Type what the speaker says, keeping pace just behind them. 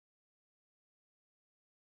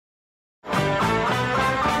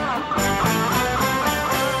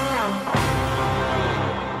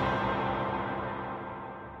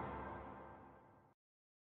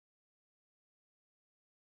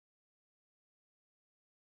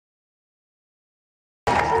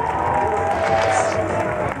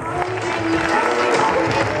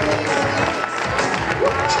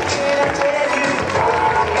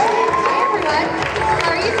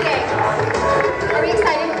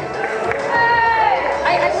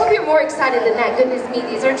me.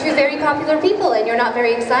 These are two very popular people, and you're not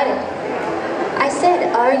very excited. I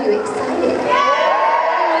said, are you excited?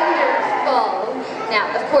 Wonderful. Now,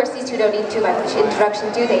 of course, these two don't need too much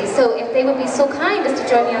introduction, do they? So if they would be so kind as to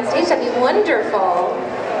join me on stage, that'd be wonderful.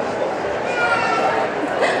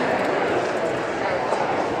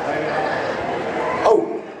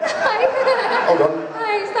 Oh. Hi. Hold on.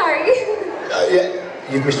 Hi, sorry. Yeah,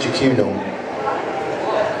 you've missed your cue, Norm.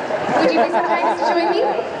 Would you be so kind as to join me?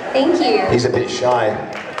 Thank you. He's a bit shy.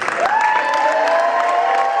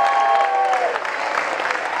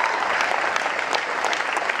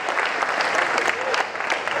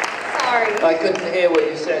 Sorry. I couldn't hear what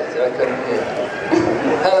you said, so I couldn't hear.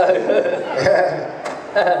 Hello.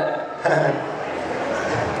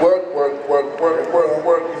 Work, work, work, work, work,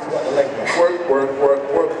 work. You've got the leg. Work, work, work,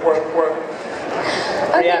 work, work, work.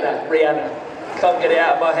 Okay. Rihanna. Can't get it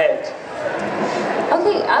out of my head.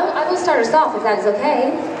 Okay, I will start us off if that is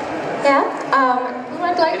okay. Yeah. Who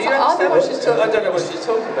I'd like Can to you understand what she's talking? I don't know what Is she's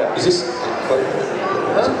talking about. Is this...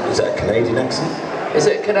 Huh? Is that a Canadian accent? Is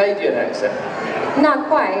it a Canadian accent? Not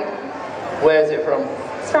quite. Where's it from?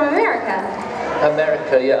 It's from America.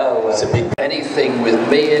 America, yeah. Oh, It's a big... anything with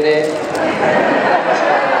me in it.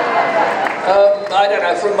 I don't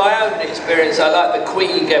know, from my own experience, I like the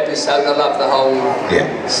Queen episode, I love the whole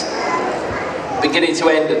beginning to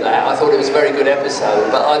end of that. I thought it was a very good episode,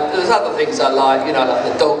 but there's other things I like, you know, like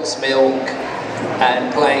the dog's milk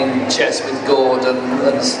and playing chess with Gordon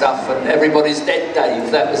and stuff, and Everybody's Dead Dave,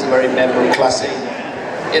 that was a very memorable classic.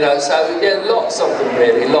 You know, so yeah, lots of them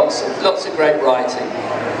really, lots of great writing.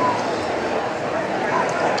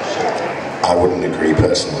 I wouldn't agree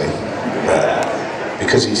personally,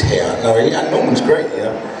 because he's here. No, Norman's great, you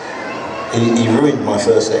know. He ruined my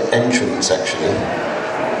first entrance, actually.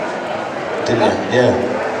 Didn't he?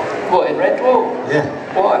 Yeah. What, in Red Dwarf? Yeah.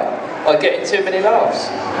 Why? I getting too many laughs.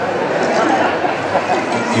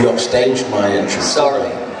 You upstaged my entrance. Sorry.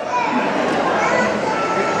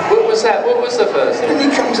 What was that? What was the first thing? And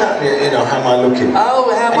he comes out and, you know, how am I looking? Oh,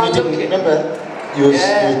 how am I And you didn't looking? remember, you was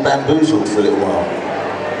bamboozled for a little while.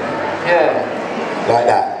 Yeah. Like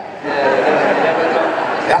that. Yeah, never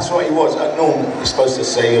got... That's what he was. Norm, you're supposed to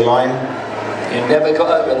say your line. You never got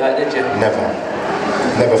over that, did you? Never.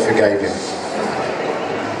 Never forgave him.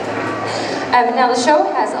 Now the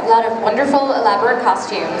show has a lot of wonderful, elaborate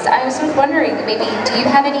costumes. I was sort of wondering, maybe, do you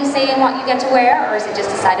have any say in what you get to wear, or is it just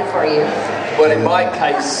decided for you? Well, in my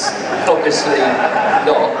case, obviously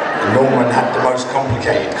not. Norman had the most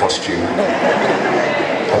complicated costume.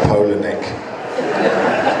 A polar neck.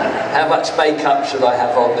 How much makeup should I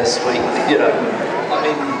have on this week? You know, I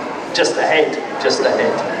mean, just the head, just the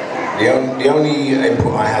head. The only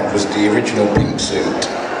input I had was the original pink suit.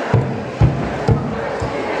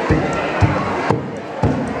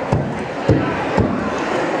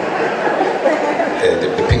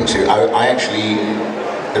 The pink suit. I actually,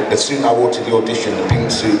 the suit I wore to the audition, the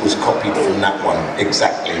pink suit was copied from that one,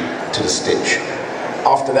 exactly, to the stitch.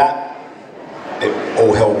 After that,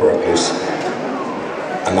 all hell broke loose.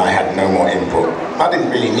 And I had no more input. I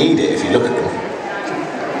didn't really need it if you look at them.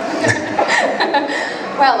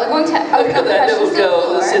 Well, we're going to open up the that little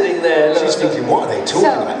girl that's sitting there. She's thinking, what are they talking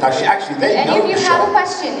about? Now, they any know of you the have a show.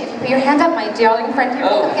 question? If you put your hand up, my darling friend here,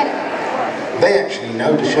 Oh. come get it. They actually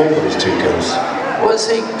know the show, those two girls. What's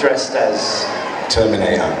he dressed as?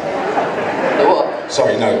 Terminator. The what?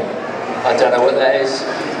 Sorry, no. I don't know what that is.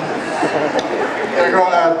 I've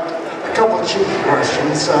got a couple of cheeky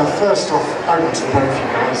questions. First off, over to both of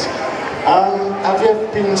you guys. Have you ever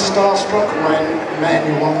been starstruck when met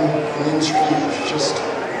anyone in the industry who's just...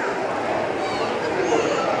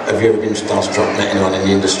 Have you ever been starstruck, met anyone in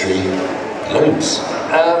the industry? Loads.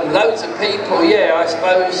 Loads of people, yeah. I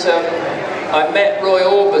suppose I met Roy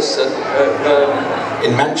Orbison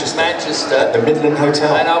In Manchester. Manchester. At the Midland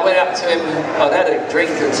Hotel. And I went up to him, I'd had a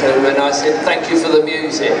drink or two, and I said, thank you for the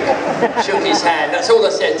music. Shook his hand. That's all I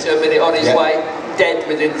said to him, and on his way, dead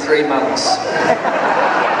within 3 months.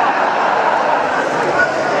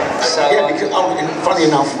 So, Yeah, because, funny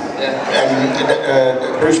enough,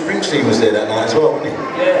 Bruce Springsteen was there that night as well, wasn't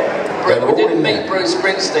he? yeah. We didn't meet Bruce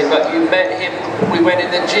Springsteen, but you met him. We went in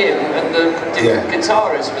the gym, and the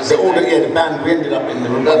guitarist was The band, we ended up in the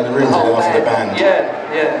room together after the band.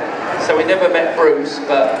 Yeah. So we never met Bruce,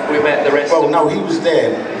 but we met the rest of them. Well, no, he was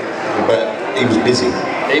there, but he was busy.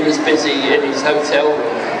 He was busy in his hotel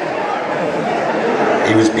room.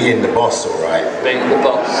 He was being the boss, all right. Being the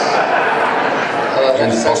boss. He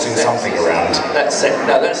was bossing something around. That's it.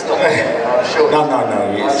 No, that's not fair. I'm sure. No.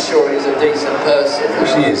 I'm sure he's a decent person.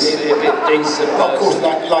 He is. He'd be a decent person. Of course,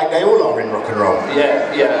 like they all are in rock and roll.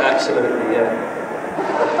 Yeah, absolutely, yeah.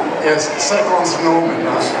 Yes, the second one's for Norman.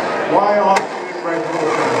 Why are you Red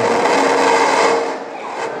Hawk?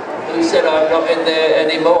 Who said I'm not in there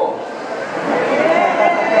anymore?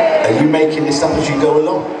 Are you making this up as you go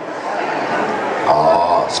along?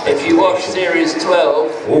 Ah, if you watch series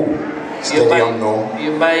 12, steady on Norm.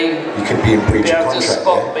 You may you could be in breach be of able to contract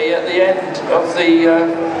spot me at the end of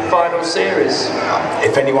the final series.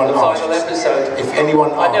 If anyone the asks, final episode. If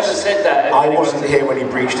anyone asks, I never said that. I wasn't here when he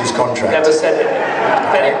breached his contract. Never said it.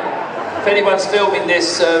 If anyone's filming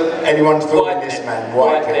this, anyone's filming this, man,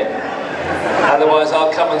 wipe it. Otherwise,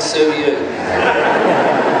 I'll come and sue you.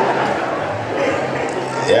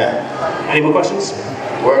 Yeah. Any more questions?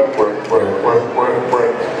 Work.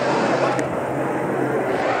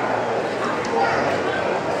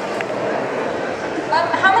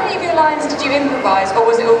 How many of your lines did you improvise, or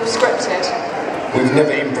was it all scripted? We've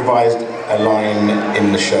never improvised a line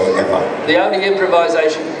in the show ever. The only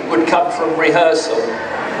improvisation would come from rehearsal,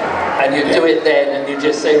 and you do it then, and you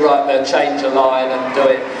just say, right, they'll change a line and do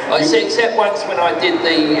it. I see, except once when I did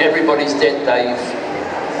the Everybody's Dead, Dave.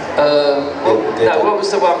 What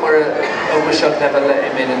was the one where I wish I'd never let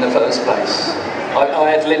him in the first place? I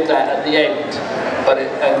had lived that at the end, but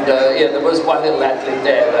there was one little ad-lib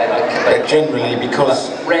there. Generally,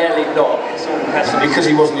 because rarely not. Because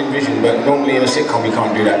he wasn't envisioned, but normally in a sitcom you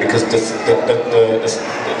can't do that because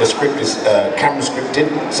the script is camera scripted,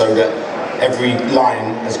 so that every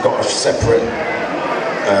line has got a separate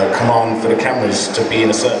command for the cameras to be in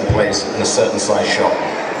a certain place in a certain size shot.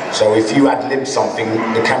 So if you ad-lib something,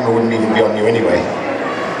 the camera wouldn't even be on you anyway.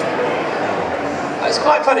 It's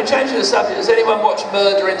quite funny, changing the subject. Has anyone watched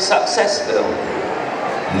Murder in Successville?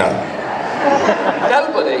 No.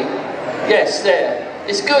 Nobody? Yes, there.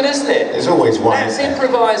 It's good, isn't it? There's always one. That's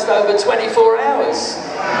improvised over 24 hours.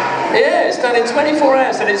 Yeah, it's done in 24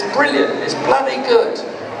 hours and it's brilliant. It's bloody good.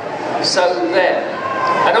 So there.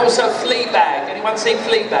 And also Fleabag. Anyone seen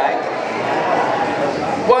Fleabag?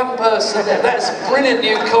 One person there. That's brilliant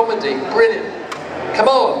new comedy. Brilliant. Come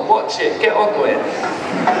on, watch it. Get on to it.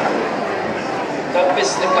 Don't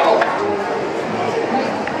miss the goal.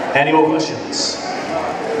 Any more questions?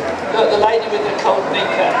 Look, the lady with the cold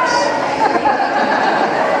kneecaps.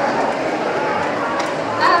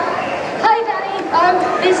 Hi Danny,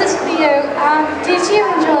 this is Theo. Did you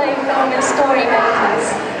enjoy filming Storymakers?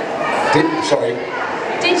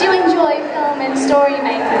 Did you enjoy filming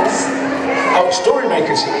Storymakers? Oh,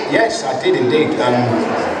 Storymakers, yes, I did indeed.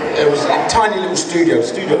 It was a tiny little studio. The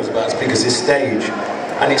studio was about as big as this stage.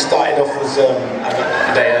 And it started off as,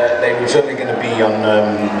 they were certainly going to be on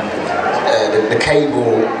the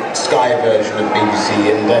cable Sky version of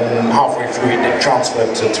BBC, and then halfway through it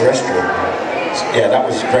transferred to terrestrial. So, yeah, that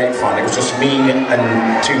was great fun. It was just me and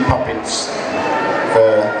two puppets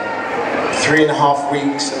for 3.5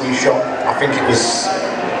 weeks that we shot. I think it was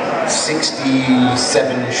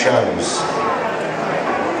 67 shows.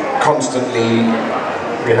 Constantly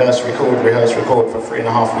rehearse, record for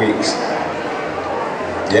 3.5 weeks.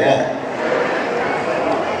 Yeah.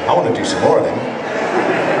 I want to do some more of them.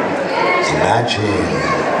 Imagine.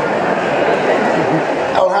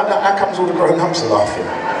 Oh, how comes all the grown-ups are laughing?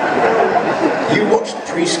 You watched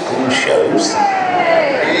preschool shows?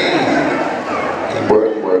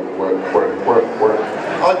 Work.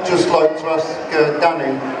 I'd just like to ask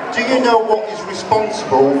Danny, do you know what is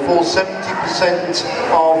responsible for 70%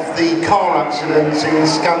 of the car accidents in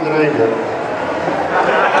Scandinavia?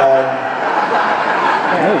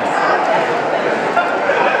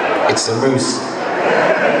 It's a moose.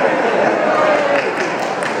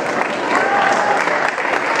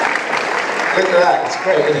 Look at that, it's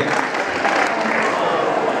great, isn't it?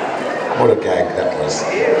 What a gag that was.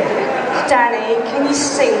 Danny, can you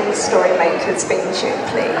sing Storymakers theme tune,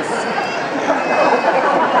 please?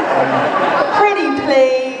 Pretty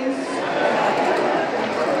please.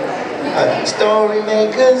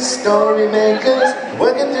 Storymakers,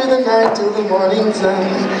 working through the night till the morning sun.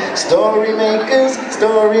 Storymakers,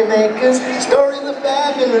 stories are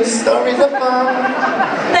fabulous, stories are fun.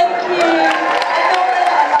 Thank you. I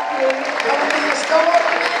love you. Come be a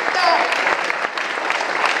storymaker.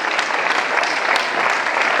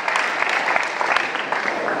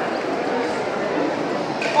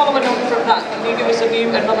 Following on from that, can you give us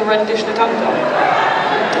another rendition of Tongue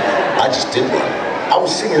Tie? I just did one. I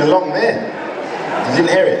was singing along there. You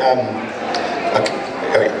didn't hear it?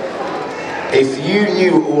 Okay. If you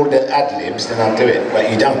knew all the ad-libs, then I'd do it, but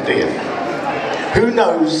you don't, do you? Who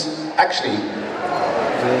knows, actually,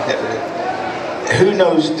 who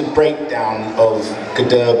knows the breakdown of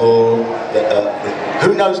G'durble?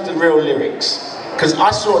 Who knows the real lyrics? Because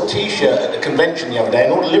I saw a t-shirt at the convention the other day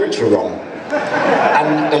and all the lyrics were wrong.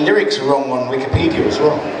 And the lyrics are wrong on Wikipedia as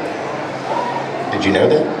well. Did you know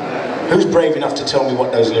that? Who's brave enough to tell me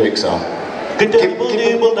what those lyrics are? Dibble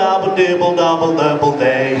dibble dabble dibble dabble dabble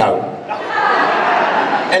day. No.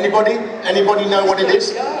 Anybody? Anybody know what it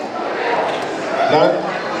is? No?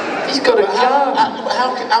 He's got a gun.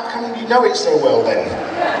 How come you know it so well then?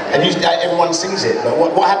 And everyone sings it, but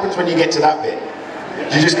what happens when you get to that bit?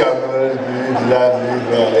 You just go,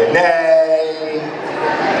 nay.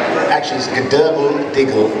 Actually, it's like a derble,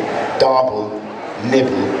 diggle, darble,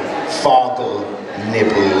 nibble, fargle,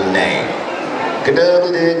 nibble, nay.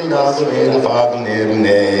 Gadurble, diggle, darble, nibble, fargle, nibble,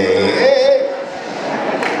 nay.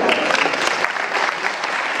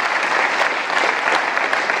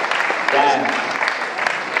 Dan,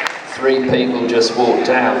 3 people just walked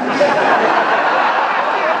out.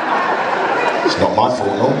 It's not my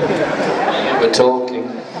fault, no? You were talking.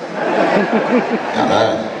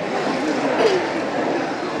 No.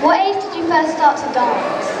 What age did you first start to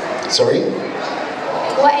dance? Sorry?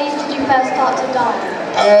 What age did you first start to dance?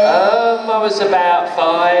 I was about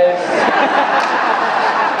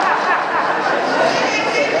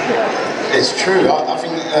 5. It's true. I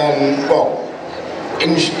think, well,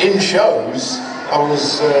 in shows, I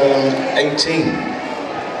was 18.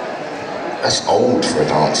 That's old for a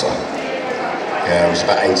dancer. Yeah, I was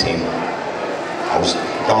about 18. I was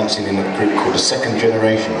dancing in a group called the Second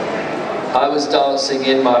Generation. I was dancing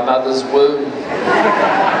in my mother's womb.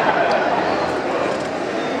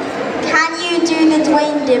 Can you do the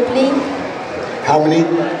Dwayne Dibley? How many?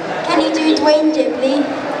 Can you do Dwayne Dibley?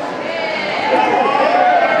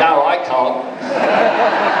 No, I can't.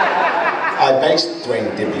 I based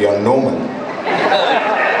Dwayne Dibley on Norman.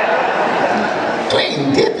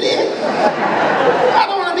 Dwayne Dibley? I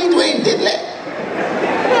don't want to be Dwayne Dibley.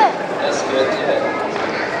 That's good, yeah.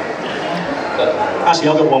 Actually,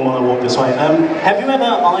 I've got one when I walk this way. Have you ever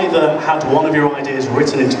either had one of your ideas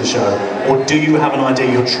written into the show, or do you have an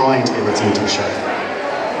idea you're trying to get written into the show?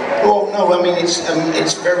 Well, no, I mean, it's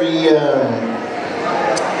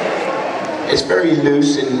very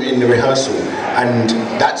loose in the rehearsal, and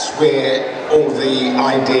that's where all the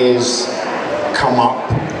ideas come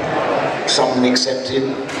up, some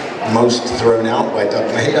accepted, most thrown out by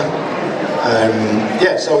Doug Mayer.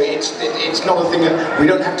 Yeah, so it's not a thing we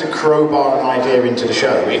don't have to crowbar an idea into the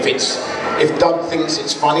show. If Doug thinks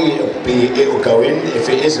it's funny, it'll go in. If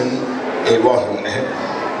it isn't, it won't.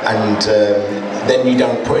 And then you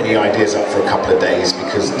don't put any ideas up for a couple of days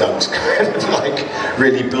because Doug's kind of like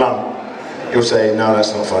really blunt. He'll say, no,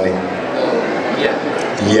 that's not funny. Yeah.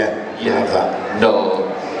 Yeah, you have that. No.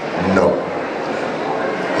 No.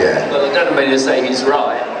 Yeah. Well, it doesn't mean to say he's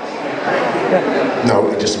right.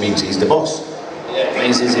 No, it just means he's the boss. Yeah, it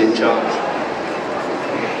means he's in charge.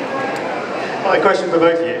 My question for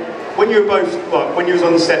both of you. When you were both, well, when you was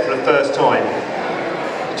on the set for the first time,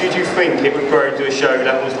 did you think it would grow into a show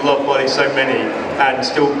that was loved by so many and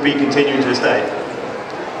still be continuing to this day?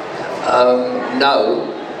 No,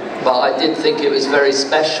 but I did think it was very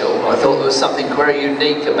special. I thought there was something very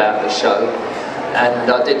unique about the show,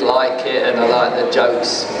 and I did like it, and I liked the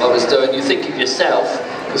jokes I was doing. You think of yourself,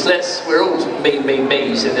 because we're all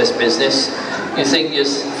me's in this business. You think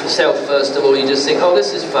yourself first of all, you just think, oh,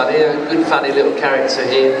 this is funny, a good funny little character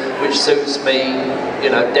here, which suits me, you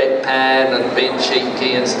know, deadpan and being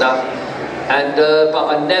cheeky and stuff. And but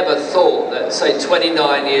I never thought that, say,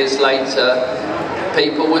 29 years later,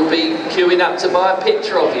 people would be queuing up to buy a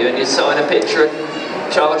picture of you, and you sign a picture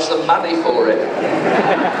and charge them money for it.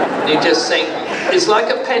 And you just think, it's like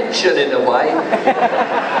a pension in a way.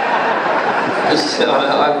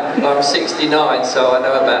 I'm 69, so I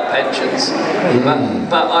know about pensions.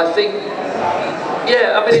 But I think,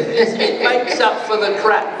 yeah, I mean, it makes up for the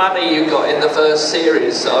crap money you got in the first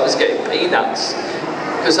series. I was getting peanuts,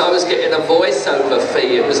 because I was getting a voiceover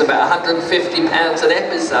fee. It was about £150 an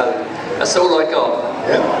episode. That's all I got.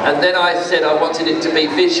 Yeah. And then I said I wanted it to be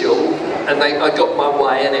visual, and I got my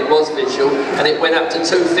way, and it was visual, and it went up to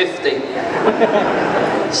 £250.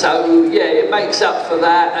 So yeah, it makes up for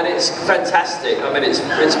that, and it's fantastic. I mean, it's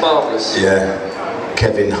marvellous. Yeah.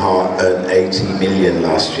 Kevin Hart earned 80 million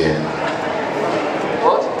last year.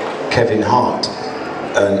 What? Kevin Hart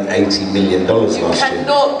earned $80 million last year.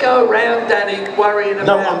 Cannot go around, Danny, worrying about...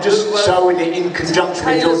 No, I'm just showing it in conjunction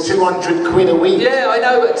with your 200 quid a week. Yeah, I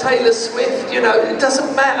know, but Taylor Swift, you know, it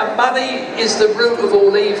doesn't matter. Money is the root of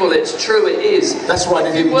all evil. It's true, it is. That's why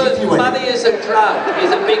they didn't give you any. Money is a drug,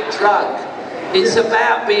 is a big drug. It's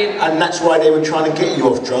about being... And that's why they were trying to get you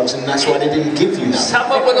off drugs, and that's why they didn't give you none.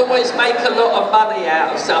 Someone will always make a lot of money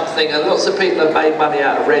out of something, and lots of people have made money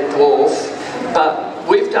out of Red Dwarf, but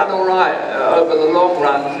we've done all right over the long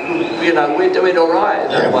run. You know, we're doing all right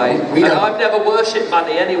in that way. And I've never worshipped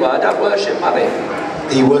money anyway. I don't worship money.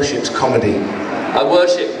 He worships comedy. I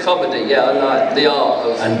worship comedy, yeah, I like the art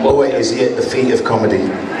of... And boy, is he at the feet of comedy.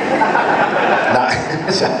 No.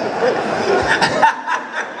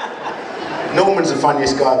 Norman's the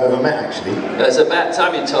funniest guy I've ever met, actually. It's about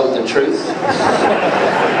time you told the truth.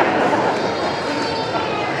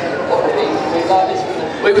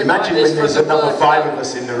 Imagine when there's another 5 of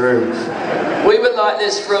us in the room. We were like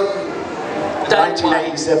this from day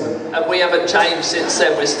 1987. One, and we haven't changed since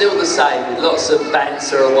then. We're still the same, with lots of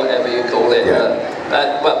banter or whatever you call it.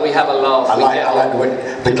 Yeah. But we have a laugh. I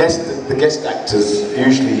like the guest actors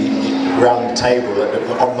usually round the table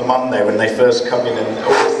on the Monday when they first come in, and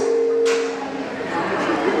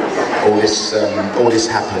all this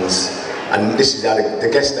happens. And this is how the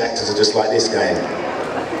guest actors are just like this guy.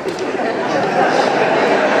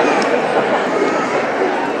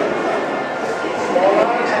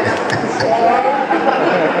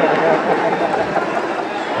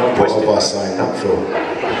 What have I signed up for?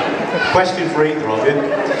 Question for either of you.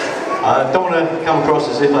 I don't want to come across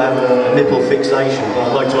as if I have a nipple fixation, but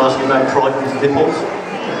I'd like to ask you about Crichton's nipples.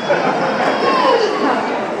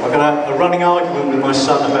 I've got a running argument with my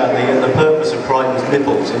son about the purpose of Crichton's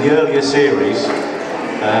nipples. In the earlier series,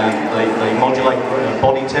 they modulate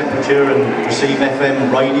body temperature and receive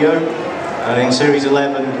FM radio. In series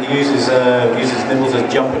 11, he uses nipples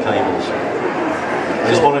as jumper cables. I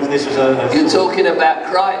just wondered if this was You're talking about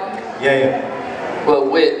Crichton? Yeah. Well,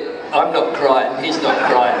 I'm not Crichton, he's not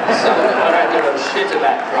Crichton, so I don't give a shit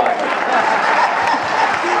about Crichton.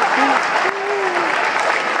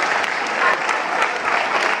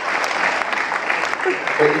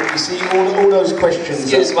 But you see, all those questions...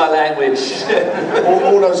 Excuse my language.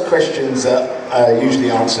 all those questions are usually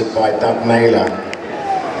answered by Doug Naylor.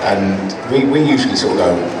 And we usually sort of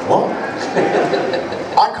go, what?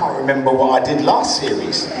 I can't remember what I did last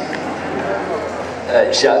series.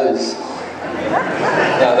 It shows.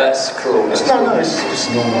 No, that's cruel. No, it's just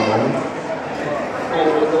normal.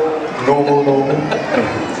 Normal.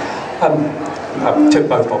 To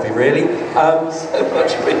both of you, really.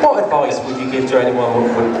 What advice would you give to anyone who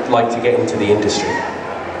would like to get into the industry?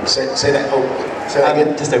 Say that. Say that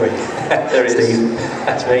again. Just over there, Steve.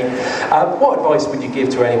 That's me. What advice would you give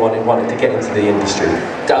to anyone who wanted to get into the industry?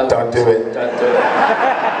 Don't do it. Don't do it.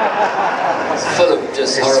 It's full of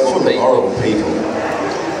just horrible people.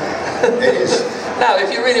 It is. No,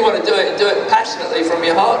 if you really want to do it passionately from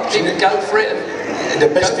your heart. Go for it. The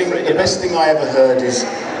best thing I ever heard is,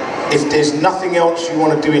 if there's nothing else you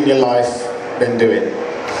want to do in your life, then do it.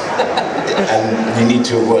 And you need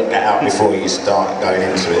to work that out before you start going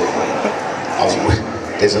into it.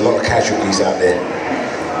 There's a lot of casualties out there.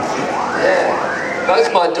 Yeah.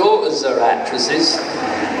 Both my daughters are actresses,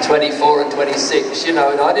 24 and 26, you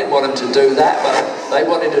know, and I didn't want them to do that, but they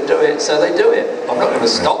wanted to do it, so they do it. I'm not going to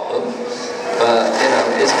stop them, but, you know,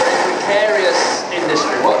 it's a very precarious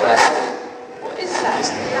industry. What the hell? What is that?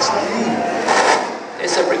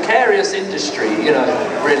 It's a precarious industry, you know,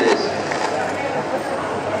 it really is.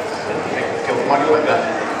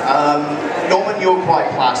 Norman, you're quite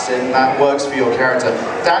placid, and that works for your character.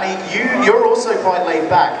 Danny, you're also quite laid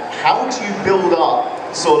back. How do you build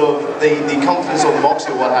up sort of the confidence or the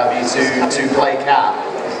moxie or what have you to play Cat?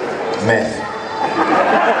 Meth.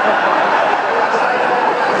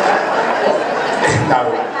 No.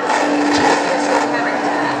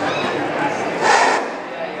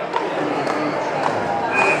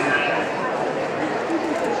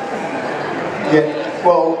 Yeah,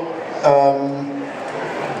 well,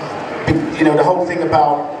 you know, the whole thing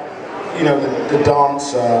about, you know, the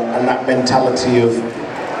dancer and that mentality of,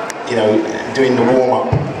 you know, doing the warm-up,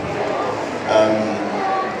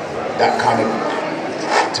 that kind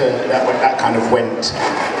of went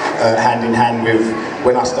hand in hand with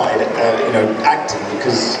when I started, you know, acting,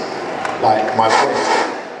 because, like, my voice.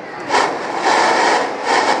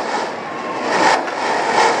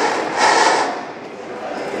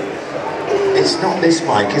 It's not this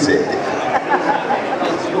mic, is it?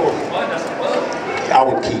 I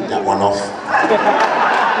would keep that one off.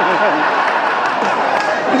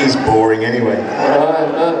 He's boring anyway.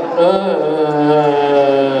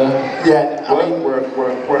 Yeah, I mean, work.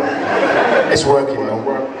 it's working though.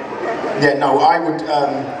 Yeah, no, I would. You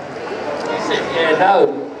said yeah, no.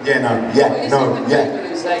 Yeah, no, yeah, no, yeah. People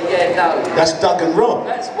who say yeah, no. That's Doug and Rob.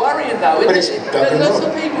 That's worrying though, But isn't it's it? Doug and Lots Rob.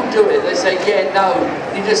 of people do it. They say yeah, no.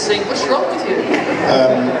 You just think, what's wrong with you?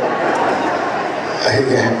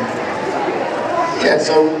 Yeah. Yeah,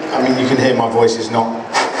 so, I mean, you can hear my voice is not...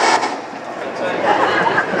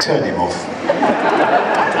 Turn him off.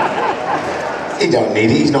 He don't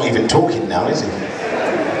need it, he's not even talking now, is he?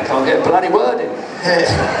 Can't get a bloody word in. I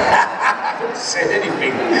haven't said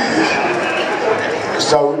anything.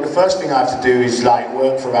 So the first thing I have to do is like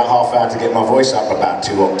work for about half hour to get my voice up about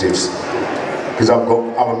 2 octaves, because I'm a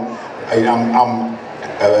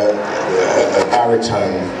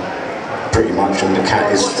baritone pretty much, and the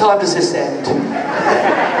cat is. What time does this end?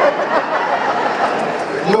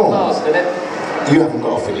 No. Last, isn't it? You haven't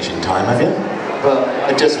got a finishing time, have you? But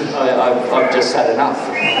I've just had enough.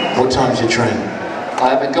 What time's your train?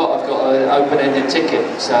 I've got an open-ended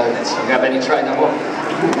ticket, so you can have any train I want.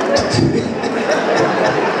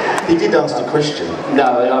 He did ask the question. No,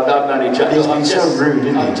 I'm only trying. He's been so rude,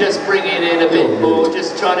 isn't he? I'm just bringing in a bit more,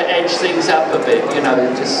 just trying to edge things up a bit, you know,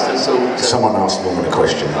 just to sort of... Someone asked Norman a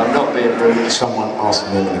question. I'm not being rude. Someone asked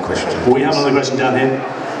Norman a question. We have another question down here.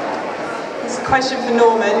 It's a question for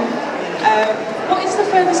Norman. What is the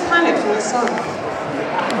furthest planet from the sun?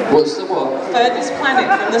 What's the what? Furthest planet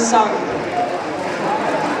from the sun.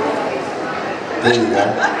 There you go.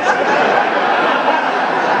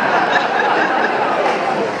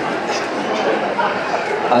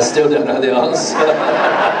 I still don't know the answer.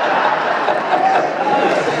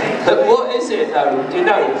 But what is it though? Do you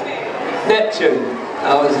know? Neptune.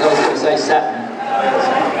 I was going to say Saturn.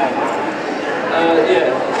 Yeah,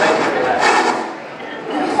 thank you for that.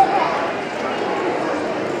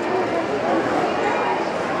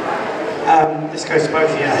 This goes to both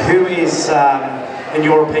of you. Who is, in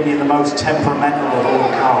your opinion, the most temperamental of all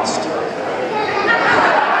the cast?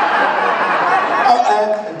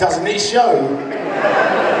 Doesn't it show?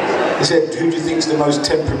 He said, who do you think's the most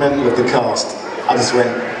temperamental of the cast? I just went,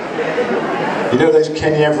 you know those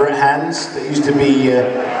Kenny Everett hands that used to be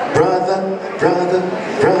brother, brother,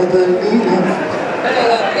 brotherly love?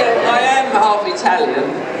 I am half Italian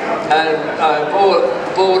and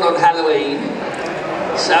born on Halloween,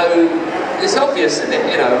 so it's obvious, isn't it?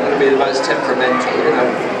 You know, I'm going to be the most temperamental, you know.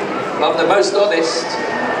 I'm the most honest,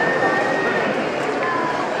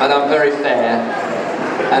 and I'm very fair,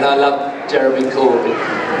 and I love Jeremy Corbyn.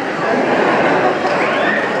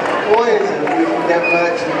 Why is it we can get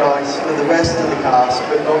merchandise for the rest of the cast,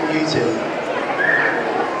 but not you two?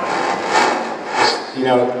 You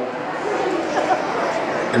know,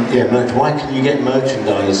 and yeah, why can you get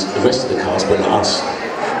merchandise, the rest of the cast, but not us?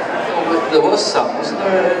 There was some, wasn't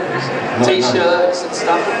there? T-shirts and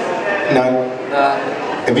stuff. No.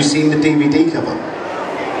 Have you seen the DVD cover?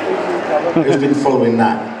 Who's been following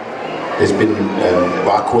that? There's been,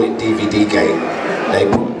 well, I call it DVD Gate. They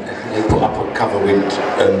put up a cover with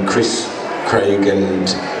Chris, Craig and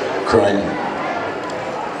Crichton.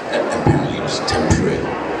 Apparently it was temporary.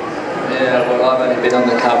 Yeah, well, I've only been on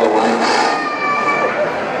the cover once.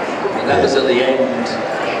 And that was at the end.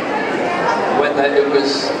 When it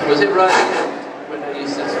was it right at the end? When they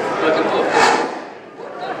used to, like a book.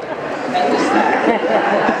 What the hell is that?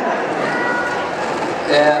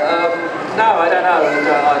 Yeah, no, I don't know.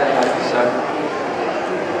 So,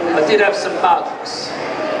 I did have some bugs,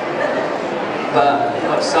 but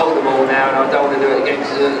I've sold them all now, and I don't want to do it again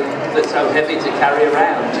because they're so heavy to carry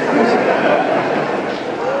around.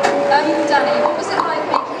 Danny, what was it like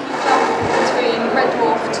making you jump between Red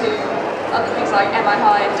Dwarf to other things like Am I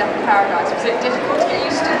High and Death in Paradise? Was it difficult to get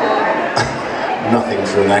used to, or? Nothing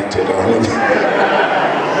for an actor, darling.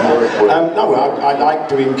 No, I like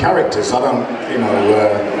doing characters. I don't, you know.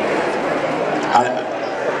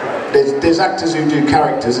 There's actors who do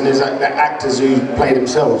characters, and there's actors who play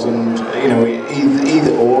themselves, and you know,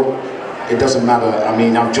 either or. It doesn't matter. I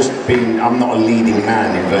mean, I'm not a leading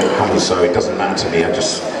man in inverted commas, so it doesn't matter to me.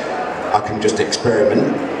 I can just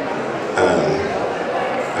experiment,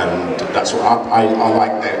 and that's what I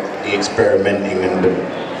like, the experimenting and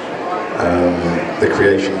the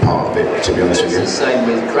creation part of it. To be honest with you, it's the same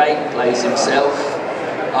with Craig plays himself.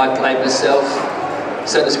 I play myself.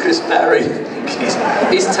 So does Chris Barry.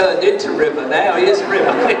 He's turned into Rimmer now. He is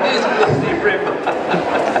Rimmer. He is bloody Rimmer.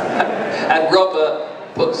 And Robert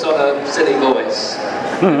puts on a silly voice.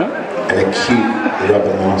 And a cute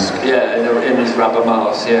rubber mask. Yeah, in his rubber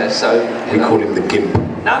mask, yeah, so... We call him the Gimp.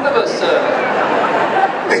 None of us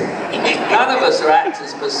are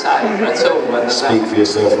actors per se, at all. Speak for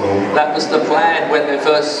yourself, Norm. That was the plan when they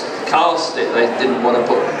first cast it. They didn't want to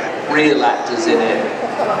put real actors in it.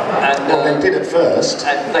 And, well, they did at first.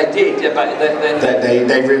 And they did, yeah, but then...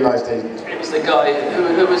 They realised they... It was the guy,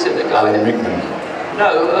 who was it, the guy... Alan Rickman.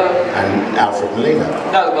 No, and Alfred Molina.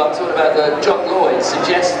 No, but I'm talking about John Lloyd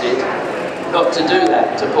suggested not to do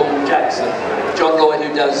that to Paul Jackson. John Lloyd,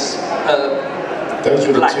 who does those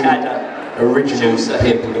were Blackadder. Original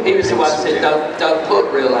people. He was the one who said don't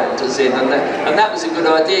put real actors in, and that was a good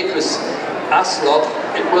idea because us lot,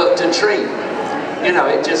 it worked a treat. You know,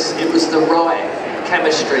 it was the right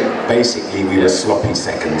chemistry. Basically, we were sloppy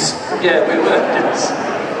seconds. Yeah, we were.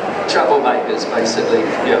 troublemakers, basically.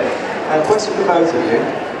 Yeah. Question for both of you.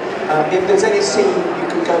 If there's any scene you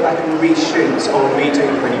could go back and reshoot or redo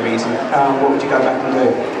for any reason, what would you go back and do?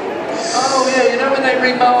 Oh yeah, you know when they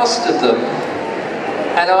remastered them,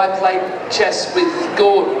 and I played chess with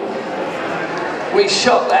Gordon, we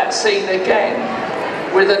shot that scene again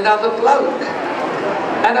with another bloke.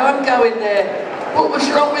 And I'm going there, what was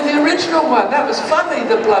wrong with the original one? That was funny,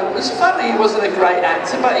 the bloke was funny. He wasn't a great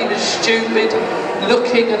actor, but he was stupid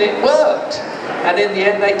looking and it worked. And in the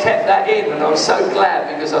end they kept that in, and I was so glad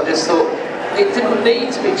because I just thought, it didn't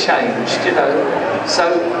need to be changed, you know.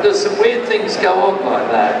 So there's some weird things go on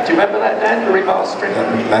like that. Do you remember that, Dan, the remastering?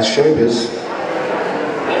 That's showbiz.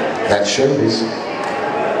 That's showbiz.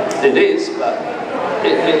 It is, but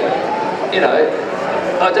you know,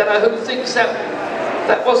 I don't know who thinks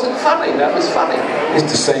that wasn't funny. That was funny.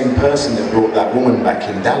 It's the same person that brought that woman back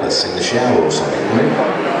in Dallas in the shower or something,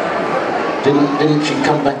 didn't she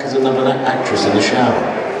come back as another actress in the shower?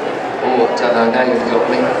 Oh, I don't know, now you've got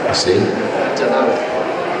me. I see. I don't know.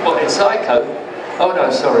 What, in Psycho? Oh no,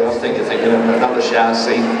 sorry, I was thinking of another shower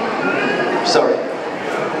scene. Sorry.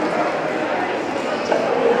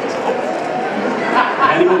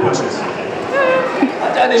 Any more questions? I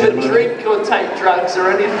don't even drink or take drugs or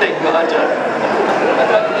anything, but I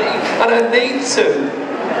don't need to.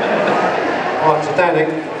 Right, so Danny,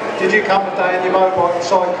 did you come today in your motorbike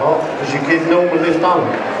sidecar? Because you give Norman a lift home.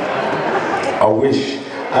 I wish.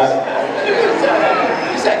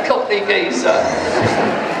 Is that Cockney geezer?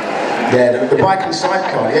 Yeah, the bike and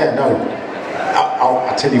sidecar, yeah, no.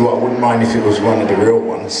 I'll tell you what, I wouldn't mind if it was one of the real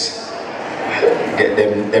ones. Get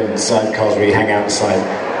them sidecars where you hang outside.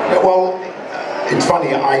 Well, it's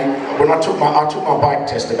funny, when I took my bike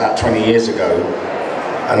test about 20 years ago,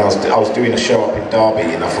 and I was doing a show up in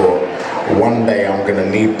Derby, and I thought, one day I'm going to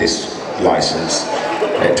need this license.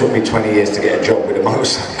 And it took me 20 years to get a job with a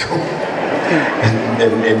motorcycle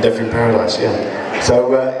in Death in Paradise, yeah. So,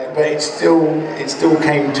 but it still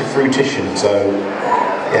came to fruition. So,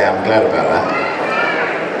 yeah, I'm glad about that.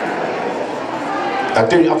 I've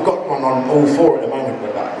got one on all four at the moment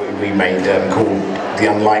that we made called The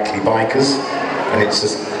Unlikely Bikers, and it's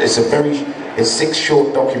 6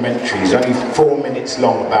 short documentaries, only 4 minutes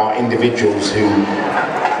long, about individuals who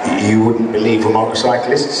you wouldn't believe were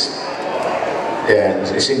motorcyclists. Yeah,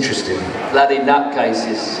 it's interesting. Bloody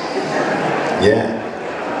nutcases. Yeah.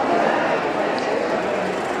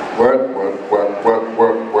 Work.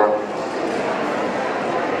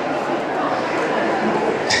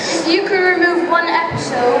 If you could remove one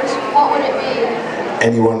episode, what would it be?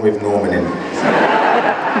 Anyone with Norman in.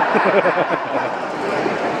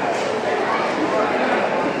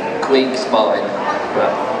 Queen's mine.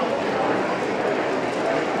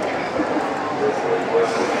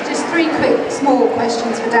 Just 3 quick, small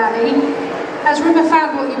questions for Danny. Has Rimmer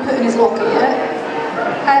found what you put in his locker yet?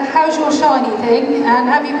 How's your shiny thing? And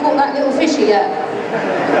have you caught that little fishy yet?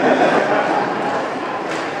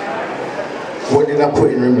 What did I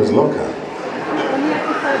put in Rimmer's locker?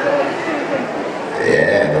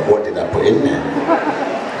 Yeah, but what did I put in there?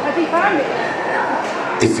 Has he found it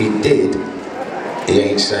yet? If he did, he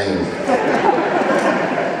ain't saying.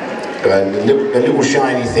 The little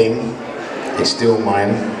shiny thing, it's still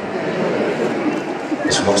mine.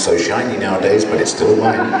 It's not so shiny nowadays, but it's still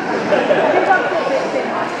mine.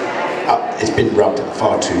 It's been rubbed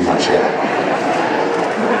far too much yet.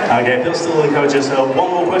 Okay, Bill still encourages one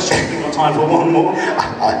more question. We've got time for one more.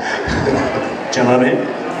 Gentlemen here.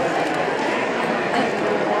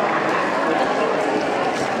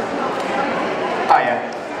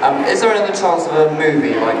 Hiya. Is there another chance of a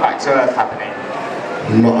movie like Back to Earth happening?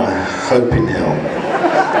 Not a hope in hell.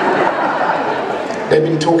 They've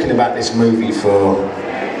been talking about this movie for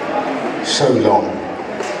so long,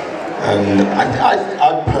 and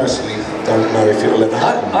I personally don't know if it'll ever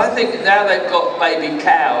happen. I think now they've got Baby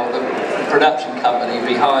Cow, the production company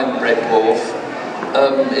behind Red Dwarf.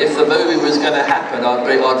 If the movie was going to happen,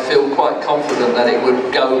 I'd feel quite confident that it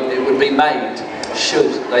would be made.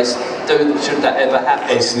 Should that ever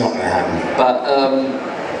happen? It's not going to happen. But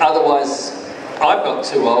otherwise, I'm not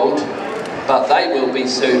too old, but they will be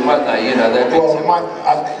soon, won't they? You know, they'll be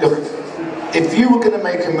look, if you were going to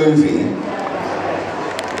make a movie,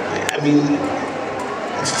 I mean,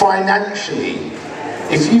 financially,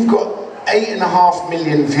 if you've got 8.5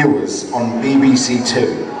 million viewers on BBC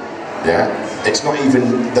Two, yeah, it's not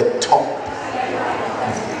even the top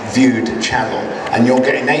viewed channel, and you're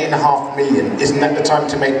getting 8.5 million, isn't that the time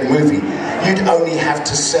to make the movie? You'd only have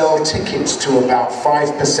to sell tickets to about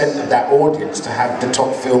 5% of that audience to have the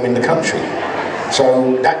top film in the country.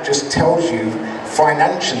 So that just tells you,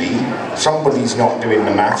 financially, somebody's not doing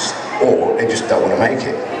the maths, or they just don't want to make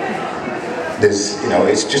it. There's, you know,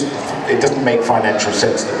 it's just, it doesn't make financial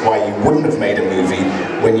sense that why you wouldn't have made a movie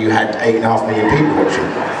when you had 8.5 million people watching.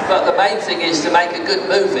 But the main thing is to make a good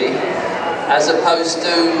movie, as opposed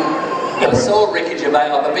to. I saw Ricky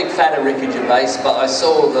Gervais. I'm a big fan of Ricky Gervais, but I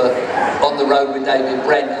saw the On the Road with David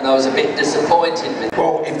Brent, and I was a bit disappointed with it.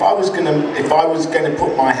 Well, if I was gonna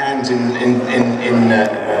put my hands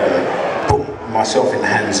put myself in the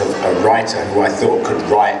hands of a writer who I thought could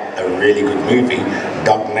write a really good movie,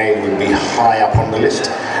 Doug May would be high up on the list.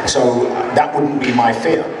 So that wouldn't be my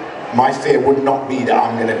fear. My fear would not be that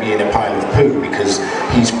I'm going to be in a pile of poo, because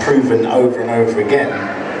he's proven over and over again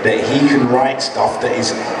that he can write stuff that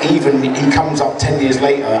is, even he comes up 10 years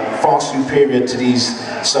later far superior to these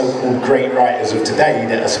so-called great writers of today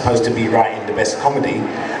that are supposed to be writing the best comedy,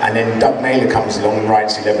 and then Doug Naylor comes along and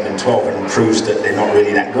writes 11 and 12 and proves that they're not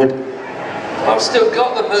really that good. I've still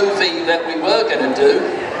got the movie that we were going to do.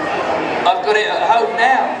 I've got it at home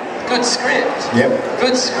now. Good script. Yep.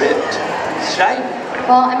 Good script. Shame.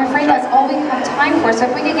 Well, I'm afraid that's all we have time for, so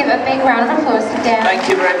if we could give a big round of applause to Dan. Thank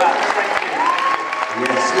you very much. Thank you.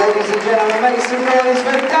 Yes, ladies and gentlemen, make some noise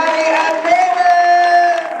for Danny and Nick!